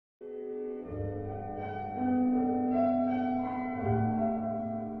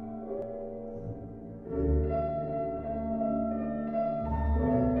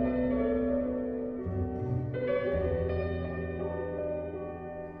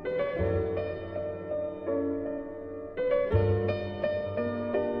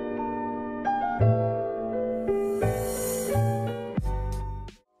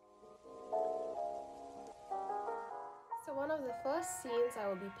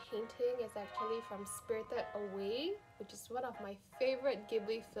painting is actually from Spirited Away, which is one of my favorite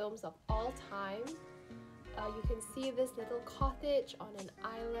Ghibli films of all time. You can see this little cottage on an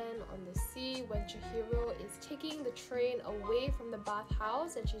island on the sea when Chihiro is taking the train away from the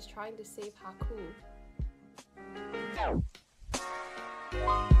bathhouse and she's trying to save Haku.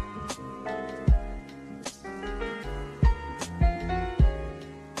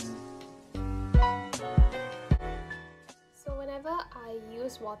 I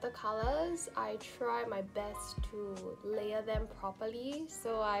use watercolors, I try my best to layer them properly.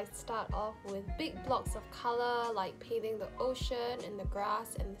 So I start off with big blocks of color like painting the ocean and the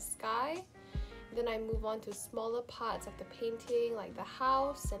grass and the sky. Then I move on to smaller parts of the painting like the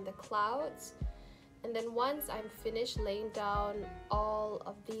house and the clouds. And then once I'm finished laying down all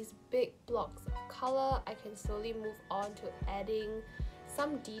of these big blocks of color, I can slowly move on to adding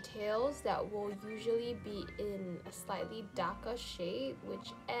some details that will usually be in a slightly darker shade, which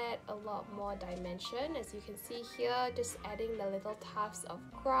add a lot more dimension. As you can see here, just adding the little tufts of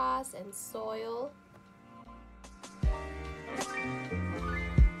grass and soil.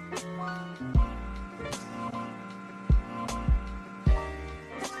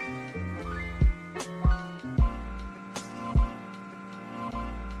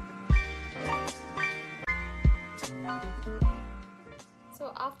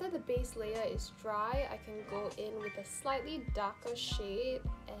 So after the base layer is dry, I can go in with a slightly darker shade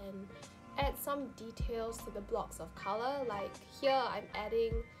and add some details to the blocks of color. Like here, I'm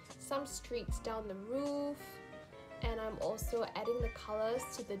adding some streaks down the roof, and I'm also adding the colors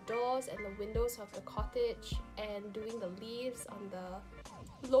to the doors and the windows of the cottage and doing the leaves on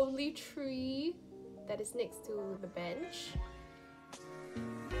the lonely tree that is next to the bench.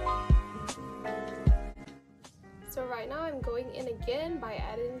 So right now I'm going in again by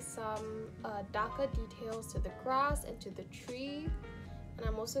adding some darker details to the grass and to the tree. And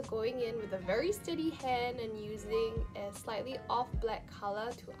I'm also going in with a very steady hand and using a slightly off black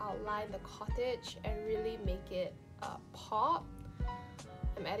color to outline the cottage and really make it pop.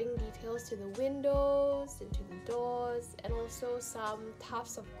 I'm adding details to the windows and to the doors and also some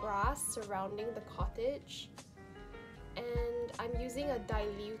tufts of grass surrounding the cottage. And I'm using a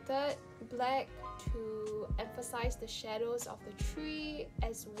diluted black to emphasize the shadows of the tree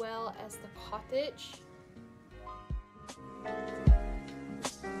as well as the cottage.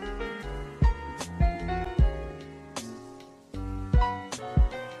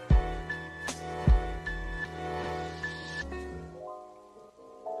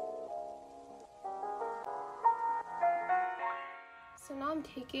 So now I'm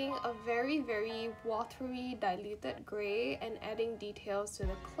taking a very watery diluted grey and adding details to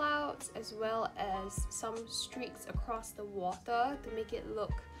the clouds as well as some streaks across the water to make it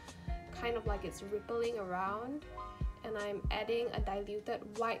look kind of like it's rippling around. And I'm adding a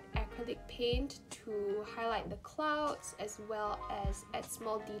diluted white acrylic paint to highlight the clouds as well as add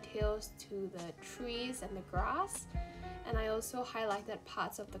small details to the trees and the grass. And I also highlighted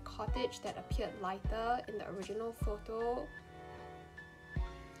parts of the cottage that appeared lighter in the original photo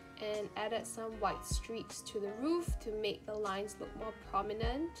and added some white streaks to the roof to make the lines look more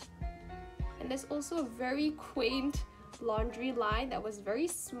prominent. And there's also a very quaint laundry line that was very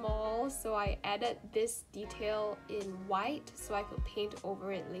small, so I added this detail in white so I could paint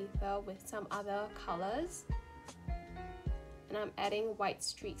over it later with some other colors. And I'm adding white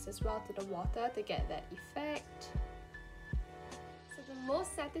streaks as well to the water to get that effect. The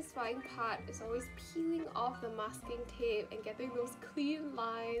most satisfying part is always peeling off the masking tape and getting those clean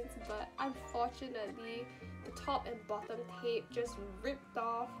lines, but unfortunately the top and bottom tape just ripped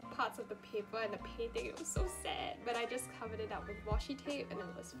off parts of the paper and the painting. It was so sad, but I just covered it up with washi tape and it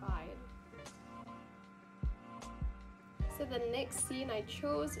was fine. So the next scene I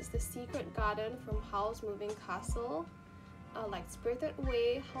chose is the secret garden from Howl's Moving Castle. Like Spirited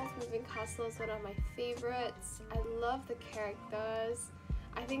Away, Howl's Moving Castle is one of my favorites. I love the characters.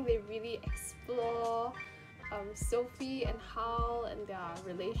 I think they really explore Sophie and Howl and their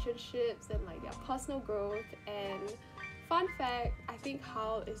relationships and like their personal growth. And fun fact, I think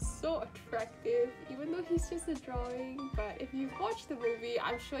Howl is so attractive even though he's just a drawing, but if you've watched the movie,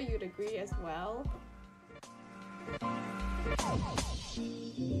 I'm sure you'd agree as well.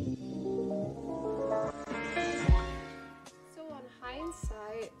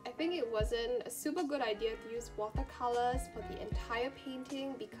 Hindsight, I think it wasn't a super good idea to use watercolors for the entire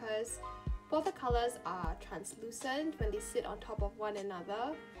painting because watercolors are translucent when they sit on top of one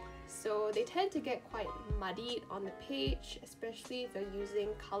another, so they tend to get quite muddied on the page, especially if you're using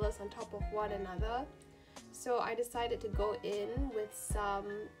colors on top of one another. So I decided to go in with some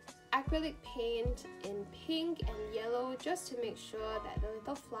acrylic paint in pink and yellow just to make sure that the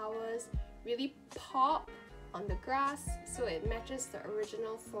little flowers really pop on the grass so it matches the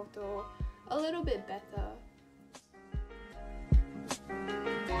original photo a little bit better.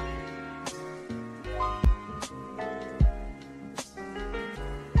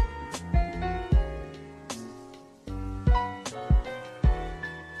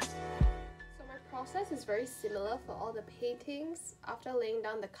 Process is very similar for all the paintings. After laying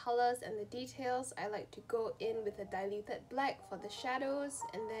down the colors and the details, I like to go in with a diluted black for the shadows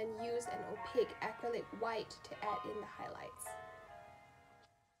and then use an opaque acrylic white to add in the highlights.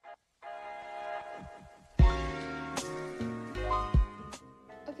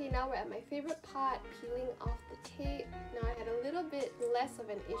 Okay, now we're at my favorite part, peeling off the tape. Now I had a little bit less of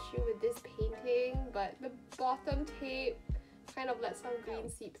an issue with this painting, but the bottom tape kind of let some green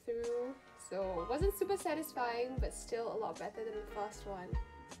seep through, so wasn't super satisfying, but still a lot better than the first one.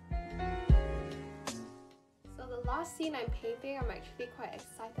 So the last scene I'm painting, I'm actually quite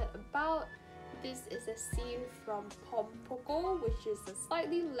excited about. This is a scene from Pompoko, which is a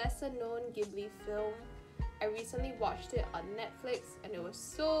slightly lesser known Ghibli film. I recently watched it on Netflix and it was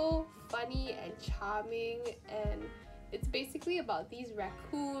so funny and charming, and it's basically about these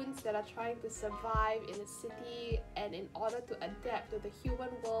raccoons that are trying to survive in a city, and in order to adapt to the human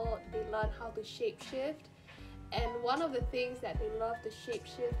world, they learn how to shapeshift. And one of the things that they love to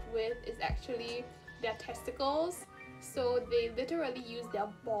shapeshift with is actually their testicles. So they literally use their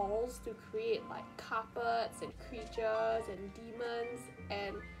balls to create like carpets and creatures and demons,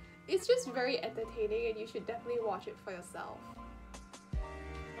 and it's just very entertaining and you should definitely watch it for yourself.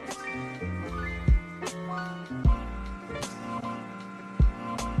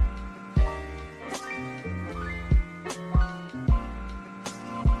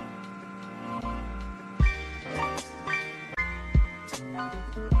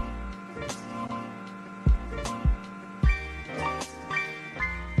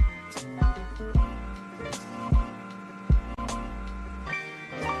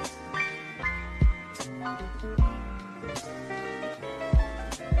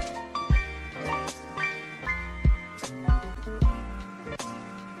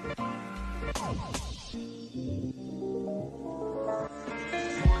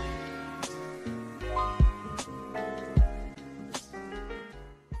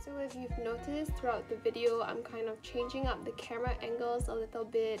 Noticed throughout the video, I'm kind of changing up the camera angles a little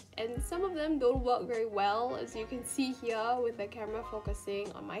bit, and some of them don't work very well, as you can see here with the camera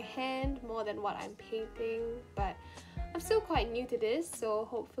focusing on my hand more than what I'm painting. But I'm still quite new to this, so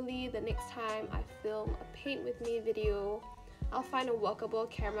hopefully the next time I film a paint with me video, I'll find a workable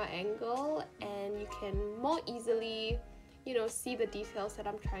camera angle and you can more easily, you know, see the details that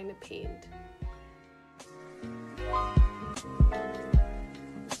I'm trying to paint.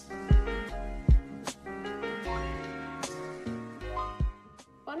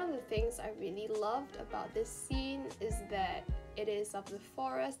 One of the things I really loved about this scene is that it is of the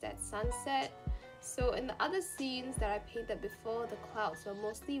forest at sunset. So in the other scenes that I painted before, the clouds were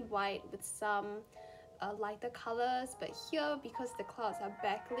mostly white with some lighter colors, but here, because the clouds are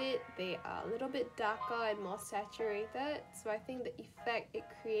backlit, they are a little bit darker and more saturated. So I think the effect it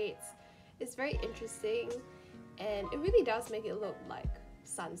creates is very interesting, and it really does make it look like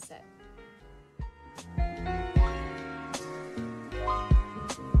sunset.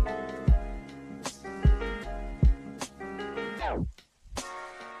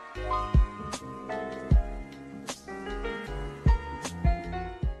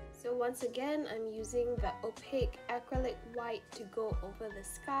 Once again, I'm using the opaque acrylic white to go over the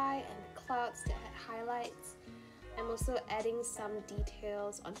sky and the clouds to add highlights. I'm also adding some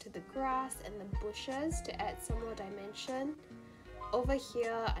details onto the grass and the bushes to add some more dimension. Over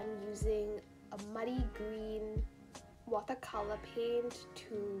here, I'm using a muddy green watercolor paint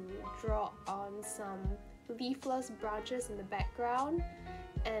to draw on some leafless branches in the background.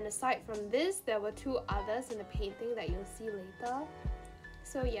 And aside from this, there were two others in the painting that you'll see later.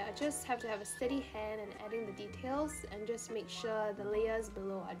 So yeah, just have to have a steady hand in adding the details and just make sure the layers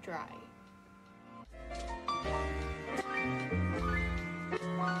below are dry.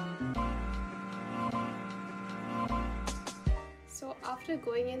 So after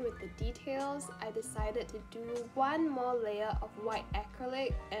going in with the details, I decided to do one more layer of white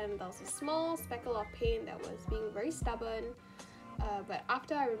acrylic, and there was a small speckle of paint that was being very stubborn. But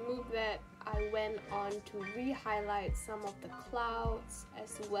after I removed that, I went on to re-highlight some of the clouds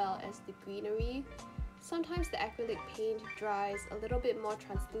as well as the greenery. Sometimes the acrylic paint dries a little bit more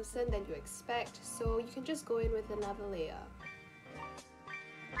translucent than you expect, so you can just go in with another layer.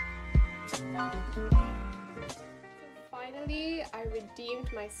 So Finally, I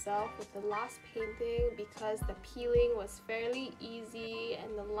redeemed myself with the last painting because the peeling was fairly easy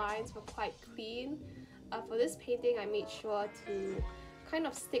and the lines were quite clean. For this painting, I made sure to kind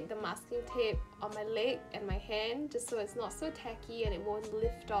of stick the masking tape on my leg and my hand just so it's not so tacky and it won't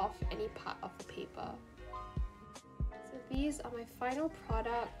lift off any part of the paper. So these are my final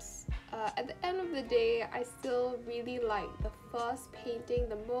products. At the end of the day, I still really liked the first painting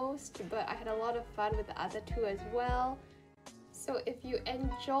the most, but I had a lot of fun with the other two as well. So if you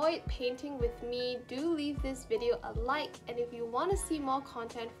enjoyed painting with me, do leave this video a like, and if you want to see more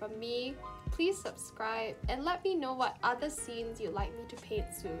content from me, please subscribe and let me know what other scenes you'd like me to paint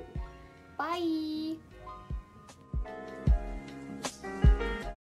soon. Bye!